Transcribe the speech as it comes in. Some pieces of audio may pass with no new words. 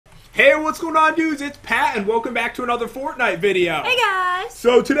Hey, what's going on, dudes? It's Pat, and welcome back to another Fortnite video. Hey, guys!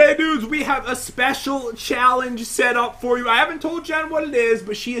 So today, dudes, we have a special challenge set up for you. I haven't told Jen what it is,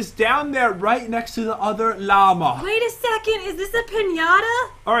 but she is down there right next to the other llama. Wait a second, is this a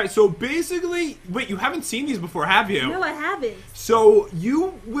piñata? Alright, so basically, wait, you haven't seen these before, have you? No, I haven't. So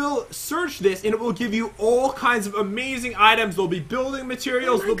you will search this, and it will give you all kinds of amazing items. There'll be building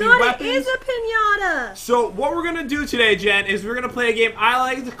materials, Oh my there'll God, be weapons. it is a piñata! So what we're gonna do today, Jen, is we're gonna play a game I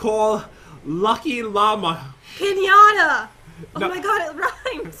like to call Lucky Llama. Piñata! Oh No. my God,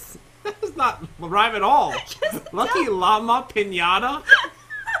 it rhymes! That does not rhyme at all. Lucky Llama Piñata.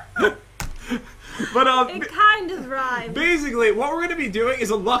 But It kind of rhymes. basically, what we're going to be doing is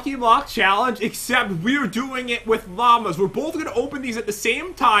a Lucky Block challenge, except we're doing it with llamas. We're both going to open these at the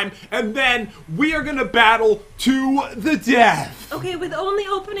same time, and then we are going to battle to the death. Okay, with only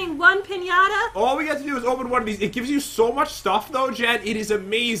opening one piñata? All we have to do is open one of these. It gives you so much stuff, though, Jen. It is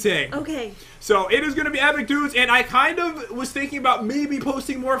amazing. Okay. So it is going to be epic, dudes, and I kind of was thinking about maybe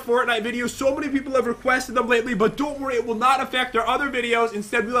posting more Fortnite videos. So many people have requested them lately, but don't worry, it will not affect our other videos.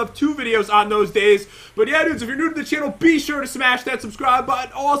 Instead, we'll have 2 videos on those days. But yeah, dudes, if you're new to the channel, be sure to smash that subscribe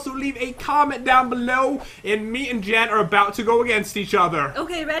button. Also, leave a comment down below, and me and Jen are about to go against each other.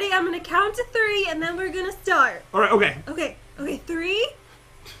 Okay, ready? I'm gonna count to 3, and then we're gonna start. All right, okay. Okay, 3?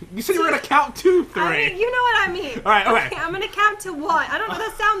 You said you were going to count to 3. I mean, you know what I mean. All right, okay. I'm gonna count to 1. I don't know,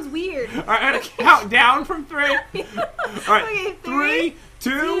 that sounds weird. All right, I'm going to count down from 3. All right, Okay, 3,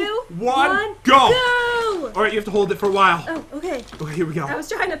 2, 1, one, go. Go! All right, you have to hold it for a while. Oh, okay. Okay, here we go. I was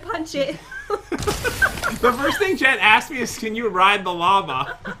trying to punch it. The first thing Jen asked me is, can you ride the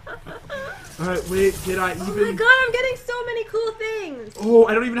llama? Alright, wait, did I even... Oh my God, I'm getting so many cool things. Oh,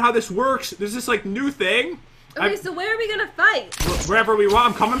 I don't even know how this works. There's this, like, new thing. Okay, so where are we gonna fight? Wherever we want.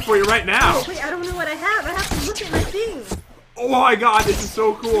 I'm coming for you right now. Oh, wait, I don't know what I have. I have to look at my things. Oh my God, this is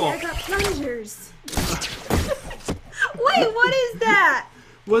so cool. I got plungers. Wait, what is that?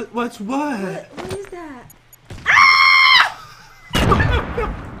 What's what? What is that?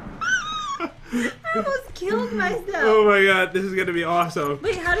 I almost killed myself. Oh my God, this is gonna be awesome.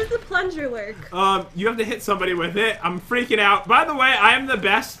 Wait, how does the plunger work? You have to hit somebody with it. I'm freaking out. By the way, I am the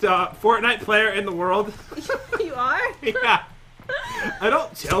best Fortnite player in the world. You are? Yeah. I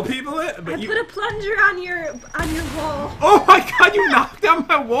don't tell people it, but I put a plunger on your wall. Oh my God, you knocked down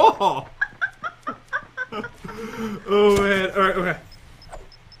my wall! Oh man, alright, okay.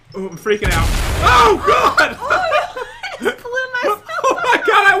 Oh, I'm freaking out. Oh God! Oh no, I just blew myself Oh my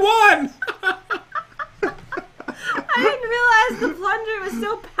God, I won! I didn't realize the plunger was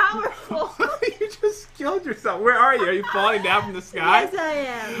so powerful. You just killed yourself. Where are you? Are you falling down from the sky? Yes, I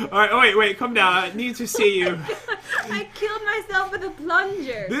am. Alright, wait, come down. I need to see you. I killed myself with a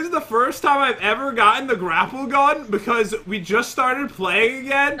plunger. This is the first time I've ever gotten the grapple gun because we just started playing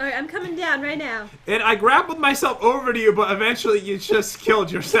again. Alright, I'm coming down right now. And I grappled myself over to you, but eventually you just killed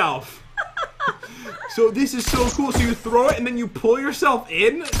yourself. So this is so cool. So you throw it and then you pull yourself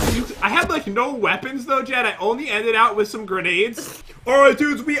in. I had like no weapons though, Jen. I only ended out with some grenades. Alright,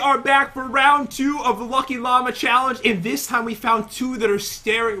 dudes, we are back for round 2 of the Lucky Llama Challenge. And this time we found 2 that are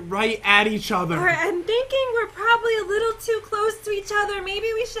staring right at each other. Alright, I'm thinking we're probably a little too close to each other.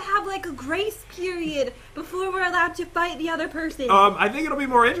 Maybe we should have like a grace period before we're allowed to fight the other person. I think it'll be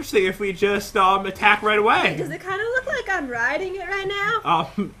more interesting if we just attack right away. Does it kind of look like I'm riding it right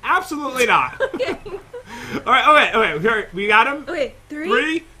now? Absolutely not. Okay. Alright, okay, here, we got him. Okay,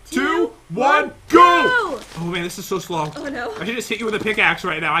 3, 2, 1, go! Oh man, this is so slow. Oh no. I should just hit you with a pickaxe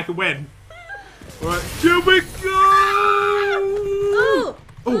right now. I could win. Alright, here we go!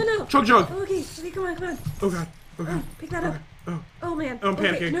 Oh no. Chug jug. Okay, come on. Oh god. Pick that up. Oh man. I'm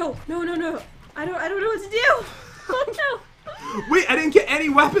panicking. Okay, no. I don't know what to do. Oh no. Wait, I didn't get any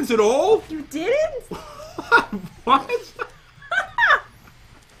weapons at all? You didn't? What?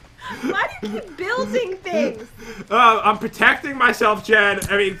 Why do you keep building things? I'm protecting myself, Jen.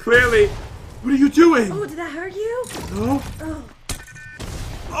 I mean, clearly. What are you doing? Oh, did that hurt you? No. Oh.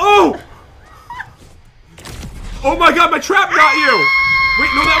 Oh! Oh my god, my trap got you!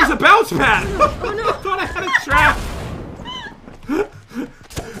 Wait, no, that was a bounce pad! Oh no. I thought I had a trap!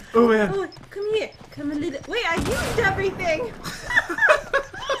 Oh man. Oh, come here. Come a little. Wait, I used everything.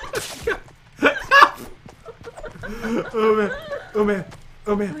 Oh man. Oh man.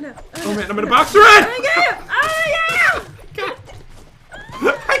 Oh man. Oh no. Oh man, I'm in a box her in! Oh yeah.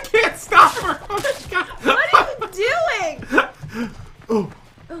 I can't stop her! Oh my god. What are you doing? Oh.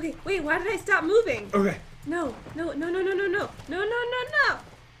 Okay, wait, why did I stop moving? Okay. No.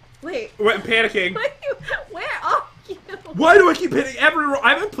 Wait. Wait, I'm panicking. Where are you? Why do I keep hitting every roll?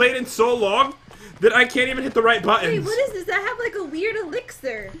 I haven't played in so long that I can't even hit the right buttons. Wait, what is this? I have like a weird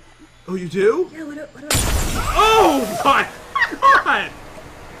elixir. Oh, you do? Yeah, what? Oh my god!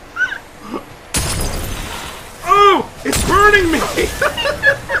 Oh, it's burning me!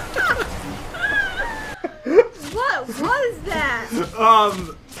 What was that?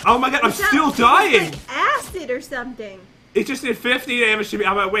 Oh my god, I'm still dying! Like acid or something. It just did 50 damage to me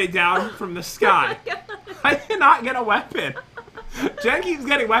on my way down from the sky. Oh my God. I cannot get a weapon. Jen keeps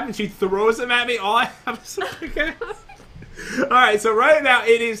getting weapons. She throws them at me. All I have is some pickaxe. Alright, so right now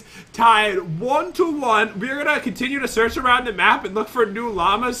it is tied 1-1. We're going to continue to search around the map and look for new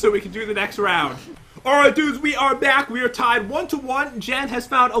llamas so we can do the next round. Alright, dudes, we are back. We are tied 1-1. Jen has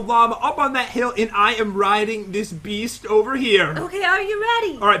found a llama up on that hill, and I am riding this beast over here. Okay, are you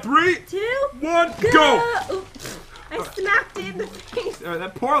ready? Alright, 3, 2, 1, go! Oops. I smacked it in the face.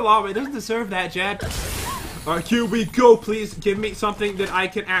 That poor llama, it doesn't deserve that, Jen. Alright, here we go. Please give me something that I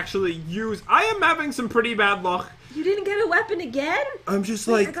can actually use. I am having some pretty bad luck. You didn't get a weapon again? I'm just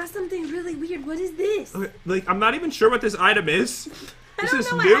Wait, like... I got something really weird. What is this? Okay, like, I'm not even sure what this item is. I This don't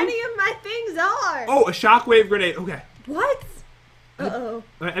is know new? what any of my things are. Oh, a shockwave grenade. Okay. What? Uh-oh.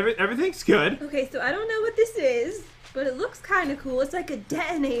 Everything's good. Okay, so I don't know what this is, but it looks kind of cool. It's like a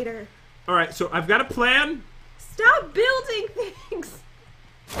detonator. Alright, so I've got a plan. Stop building things.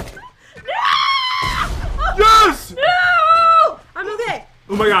 No! Yes! No! I'm okay.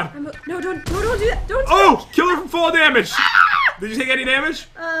 Oh my god. No, don't do that. Don't do Oh! Kill her from fall damage! Did you take any damage?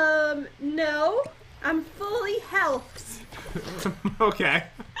 No. I'm fully healthed. Okay.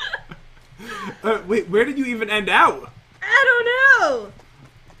 Wait, where did you even end out? I don't know.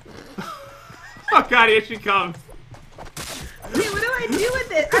 Oh god, here she comes. Wait, what do I do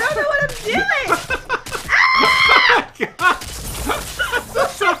with it? I don't know what I'm doing. Oh my god. I'm so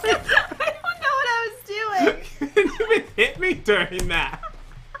sorry. I don't know what I was doing. You didn't even hit me during that.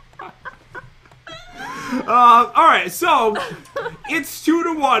 Alright, so it's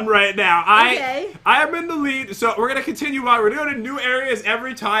 2-1 right now. Okay. I am in the lead, so we're gonna continue on. We're doing new areas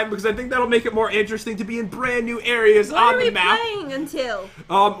every time because I think that'll make it more interesting to be in brand new areas on the map. What are we playing until?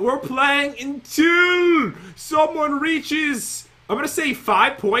 We're playing until someone reaches, I'm gonna say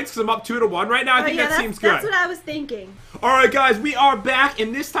 5 points because I'm up 2-1 right now. I think that seems good. That's what I was thinking. Alright guys, we are back,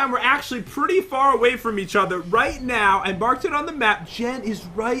 and this time we're actually pretty far away from each other. Right now, I marked it on the map. Jen is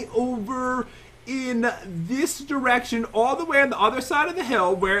right over in this direction, all the way on the other side of the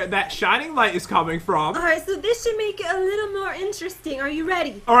hill where that shining light is coming from. Alright, so this should make it a little more interesting. Are you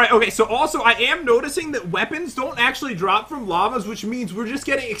ready? Alright, okay, so also I am noticing that weapons don't actually drop from llamas, which means we're just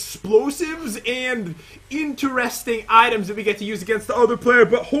getting explosives and interesting items that we get to use against the other player,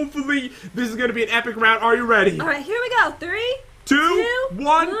 but hopefully this is going to be an epic round. Are you ready? Alright, here we go. 3, 2,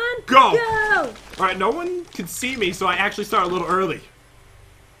 1, go! Go! Alright, no one could see me, so I actually start a little early.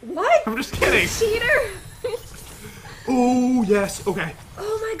 What? I'm just kidding. Cheater! Oh, yes, okay.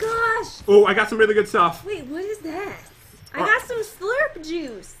 Oh my gosh! Oh, I got some really good stuff. Wait, what is that? I got some slurp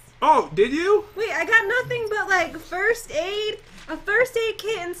juice. Oh, did you? Wait, I got nothing but like first aid, a first aid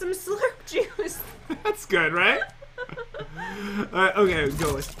kit, and some slurp juice. That's good, right? Alright, okay, we'll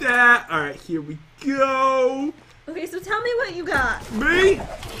go with that. Alright, here we go. Okay, so tell me what you got. Me?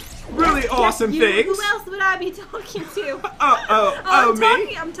 Really awesome you. things. Who else would I be talking to?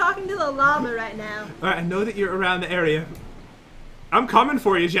 Me? I'm talking to the llama right now. Alright, I know that you're around the area. I'm coming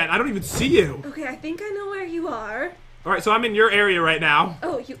for you, Jen. I don't even see you. Okay, I think I know where you are. Alright, so I'm in your area right now.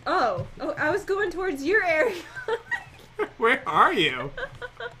 Oh, I was going towards your area. Where are you?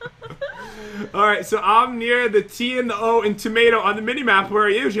 Alright, so I'm near the T and the O and tomato on the mini-map. Where are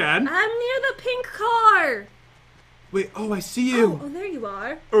you, Jen? I'm near the pink car. Wait, oh, I see you. Oh, there you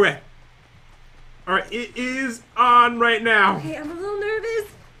are. Okay. Alright, it is on right now. Okay, I'm a little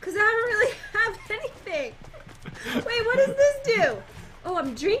nervous because I don't really have anything. Wait, what does this do? Oh,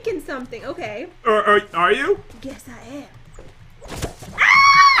 I'm drinking something. Okay. Are you? Yes, I am.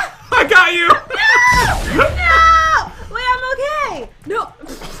 I got you! No! No! Wait, I'm okay. No.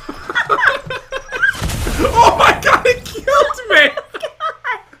 Oh my god, it killed me!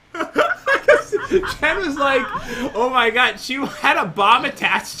 Jen was like, oh my god, she had a bomb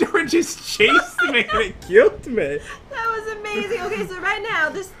attached to her and just chased me and it killed me. That was amazing. Okay, so right now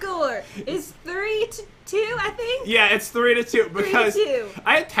the score is 3-2, I think? Yeah, it's 3-2 because 3-2.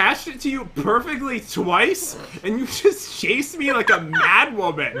 I attached it to you perfectly twice and you just chased me like a mad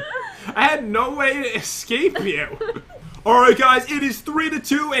woman. I had no way to escape you. Alright guys, it is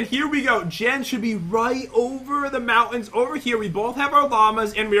 3-2 and here we go. Jen should be right over the mountains over here. We both have our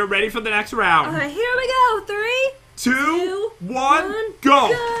llamas and we are ready for the next round. Alright, here we go. 3, 2, 1, go!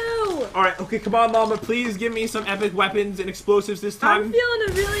 Go! Alright, okay, come on, Llama. Please give me some epic weapons and explosives this time. I'm feeling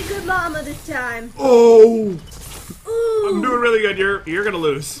a really good llama this time. Oh! Ooh. I'm doing really good. You're gonna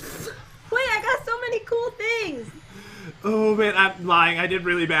lose. Wait, I got so many cool things. Oh, man, I'm lying. I did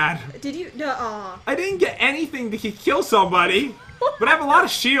really bad. Did you? Nuh-uh. I didn't get anything that could kill somebody, but I have a lot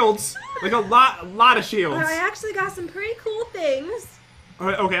of shields. Like, a lot of shields. I actually got some pretty cool things.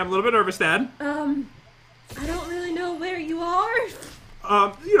 Alright, okay, I'm a little bit nervous, Dad. I don't really know where you are.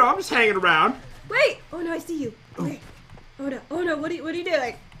 You know, I'm just hanging around. Wait! Oh no, I see you. Okay. Oh no, what are you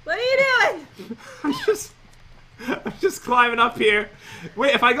doing? What are you doing? I'm just climbing up here.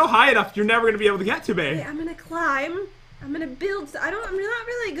 Wait, if I go high enough, you're never gonna be able to get to me. Wait, I'm gonna climb. I'm gonna build. I'm not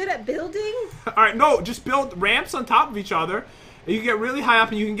really good at building. Alright, no, just build ramps on top of each other, and you can get really high up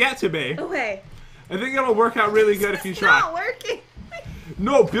and you can get to me. Okay. I think it'll work out really good if you try. It's not working.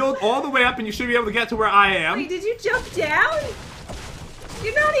 No, build all the way up and you should be able to get to where I am. Wait, did you jump down?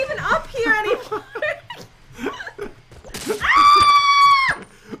 You're not even up here anymore. Ah!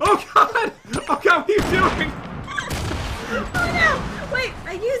 Oh god! Oh god, what are you doing? Oh no! Wait,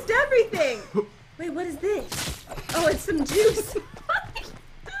 I used everything. Wait, what is this? Oh, it's some juice.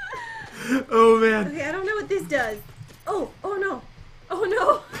 Oh man. Okay, I don't know what this does. Oh no. Oh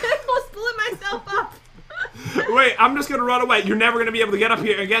no. I almost blew myself up. Wait, I'm just gonna run away. You're never gonna be able to get up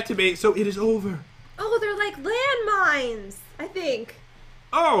here and get to me, so it is over. Oh, they're like landmines, I think.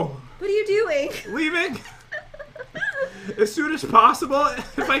 Oh. What are you doing? Leaving? As soon as possible,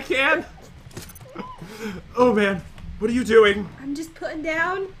 if I can. Oh man, what are you doing? I'm just putting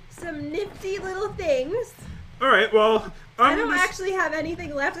down some nifty little things. Alright, well, I don't actually have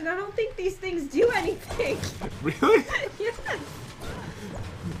anything left, and I don't think these things do anything. Really? Yes.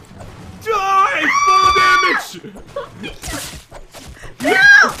 Die! Full damage! No!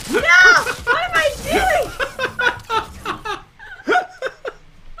 No! What am I doing?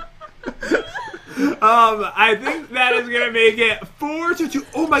 I think that is gonna make it 4-2.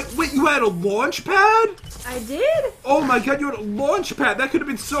 Oh my, wait, you had a launch pad? I did? Oh my god, you had a launch pad. That could have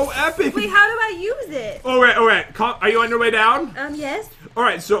been so epic. Wait, how do I use it? Alright. Are you on your way down? Yes.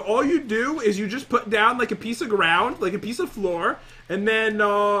 Alright, so all you do is you just put down like a piece of ground, like a piece of floor, and then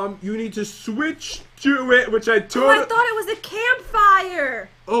you need to switch to it, which I told. Oh, I thought it was a campfire.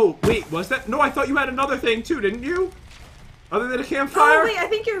 Oh, wait, was that? No, I thought you had another thing too, didn't you? Other than a campfire? Oh, wait, I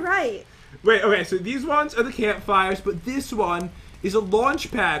think you're right. Wait, okay, so these ones are the campfires, but this one is a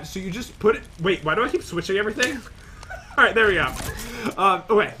launch pad, so you just put it. Wait, why do I keep switching everything? Alright, there we go.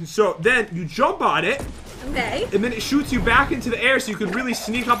 Okay, so then you jump on it. Okay. And then it shoots you back into the air so you can really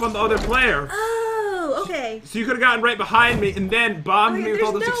sneak up on the other player. Oh, okay. So you could have gotten right behind me and then bombed me with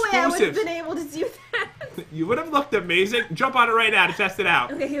all those There's no way I would have explosives. been able to do that. You would have looked amazing. Jump on it right now to test it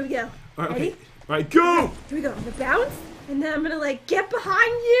out. Okay, here we go. Alright, Ready? okay. Alright, go! Here we go. I'm gonna bounce, and then I'm gonna like get behind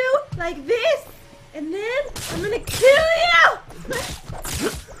you like this, and then I'm gonna kill you.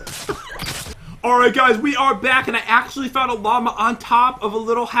 Alright guys, we are back and I actually found a llama on top of a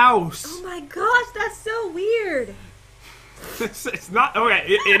little house. Oh my gosh, that's so weird. It's not, okay,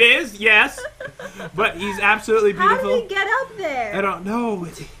 it is, yes, but he's absolutely How beautiful. did he get up there? I don't know,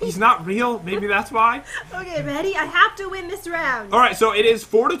 he's not real, maybe that's why. Okay, ready? I have to win this round. Alright, so it is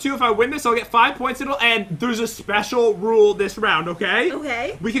 4-2. If I win this, I'll get 5 points. It'll end. There's a special rule this round, okay?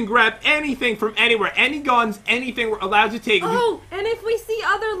 Okay. We can grab anything from anywhere. Any guns, anything we're allowed to take. Oh, and if we see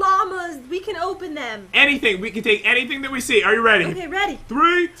other llamas, we can open them. Anything. We can take anything that we see. Are you ready? Okay, ready.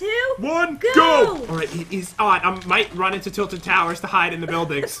 3, 2, 1, go! go! Alright, it is on. I might run into Tilted Towers to hide in the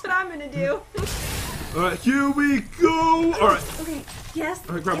buildings. That's what I'm gonna do. Alright, here we go! Alright. Okay, yes.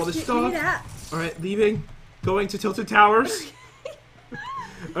 Alright, grab all this give stuff. me that. Alright, leaving. Going to Tilted Towers.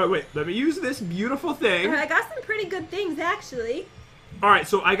 Alright, wait. Let me use this beautiful thing. Alright, I got some pretty good things, actually. Alright,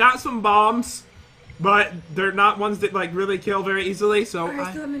 so I got some bombs, but they're not ones that, like, really kill very easily, so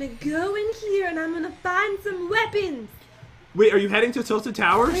Alright, so I'm gonna go in here and I'm gonna find some weapons. Wait, are you heading to Tilted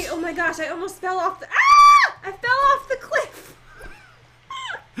Towers? Wait, oh my gosh, I almost fell off the... Ah! I fell off the cliff.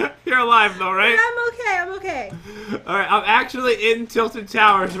 You're alive, though, right? Yeah, I'm okay. Alright, I'm actually in Tilted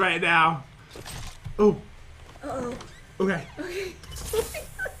Towers right now. Oh. Uh-oh. Okay. Okay.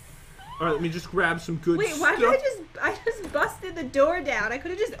 Alright, let me just grab some good Wait, stuff. why did I just busted the door down? I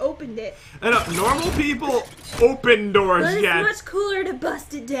could have just opened it. I know, normal people open doors, But it's yeah. much cooler to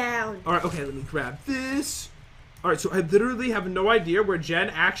bust it down. Alright, okay, let me grab this. Alright, so I literally have no idea where Jen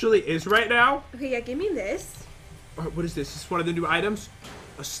actually is right now. Okay, yeah, give me this. Alright, what is this? Is this one of the new items?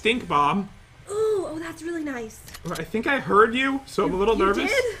 A stink bomb. Ooh, oh, that's really nice. Alright, I think I heard you, so I'm a little nervous.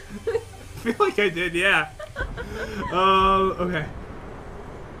 You did? I feel like I did, yeah. Okay.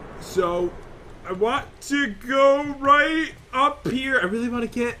 So, I want to go right up here. I really want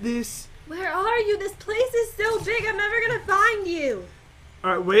to get this. Where are you? This place is so big, I'm never gonna find you.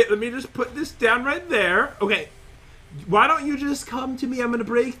 All right, wait. Let me just put this down right there. Okay. Why don't you just come to me? I'm gonna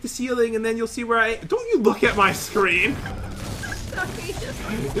break the ceiling, and then you'll see where I. Don't you look at my screen?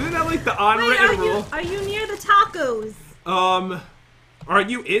 Isn't that like the unwritten rule? Are you near the tacos? Are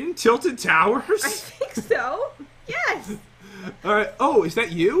you in Tilted Towers? I think so. Yes. All right. Oh, is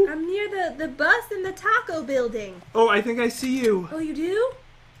that you? I'm near the bus in the taco building. Oh, I think I see you. Oh, you do?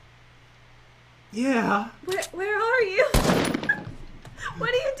 Yeah. Where are you? What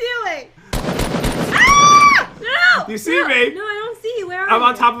are you doing? Ah! No! You see me? No, I don't see you. Where are you? I'm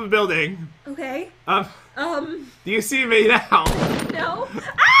on top of a building. Okay. Do you see me now? No.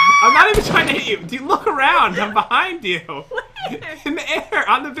 I'm not even trying to hit you. Do you look around? I'm behind you. Where? In the air,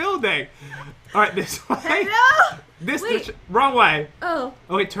 on the building. All right, this way. Hello? This wrong way. Oh.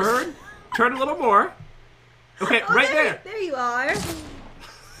 Okay, turn a little more. Okay, Oh, right there. There you are.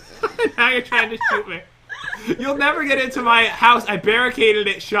 Now you're trying to shoot me. You'll never get into my house. I barricaded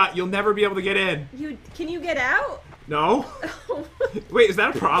it shut. You'll never be able to get in. Can you get out? No. Oh. Wait, is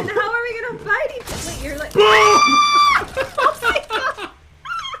that a problem? And how are we gonna fight each other? Wait, you're like. Boom! Oh my god!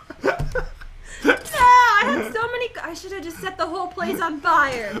 No, I had so many. I should have just set the whole place on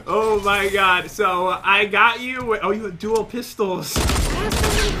fire. Oh my god. So I got you. Oh, you have dual pistols. I have so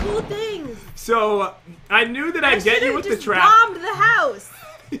many cool things. So I knew that I'd get you with the trap. I bombed the house.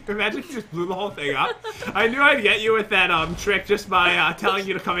 Imagine if you just blew the whole thing up. I knew I'd get you with that trick just by telling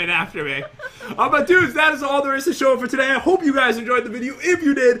you to come in after me. But dudes, that is all there is to show for today. I hope you guys enjoyed the video. If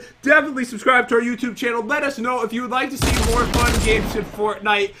you did, definitely subscribe to our YouTube channel. Let us know if you would like to see more fun games in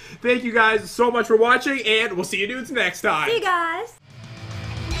Fortnite. Thank you guys so much for watching, and we'll see you dudes next time. See you guys.